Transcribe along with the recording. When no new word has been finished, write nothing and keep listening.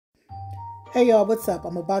Hey y'all, what's up?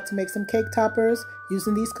 I'm about to make some cake toppers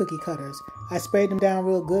using these cookie cutters. I sprayed them down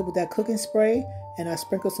real good with that cooking spray, and I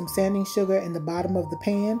sprinkled some sanding sugar in the bottom of the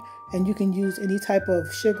pan. And you can use any type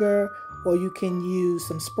of sugar, or you can use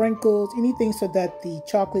some sprinkles, anything so that the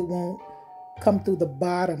chocolate won't come through the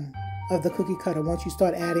bottom of the cookie cutter once you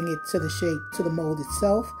start adding it to the shape, to the mold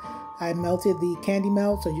itself. I melted the candy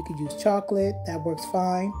melt, so you could use chocolate, that works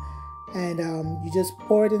fine. And you just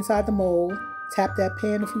pour it inside the mold. Tap that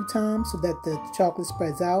pan a few times so that the chocolate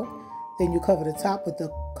spreads out. Then you cover the top with the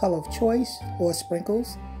color of choice or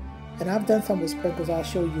sprinkles. And I've done some with sprinkles. I'll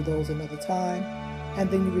show you those another time. And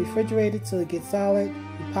then you refrigerate it till it gets solid.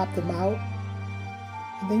 You pop them out.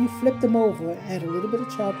 And then you flip them over, add a little bit of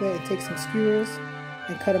chocolate, and take some skewers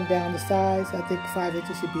and cut them down the size. I think 5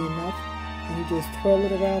 inches should be enough. And you just twirl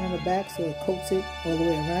it around on the back so it coats it all the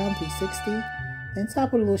way around, 360. Then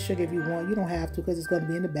top with a little sugar if you want. You don't have to because it's going to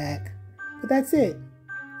be in the back. But that's it.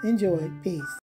 Enjoy. Peace.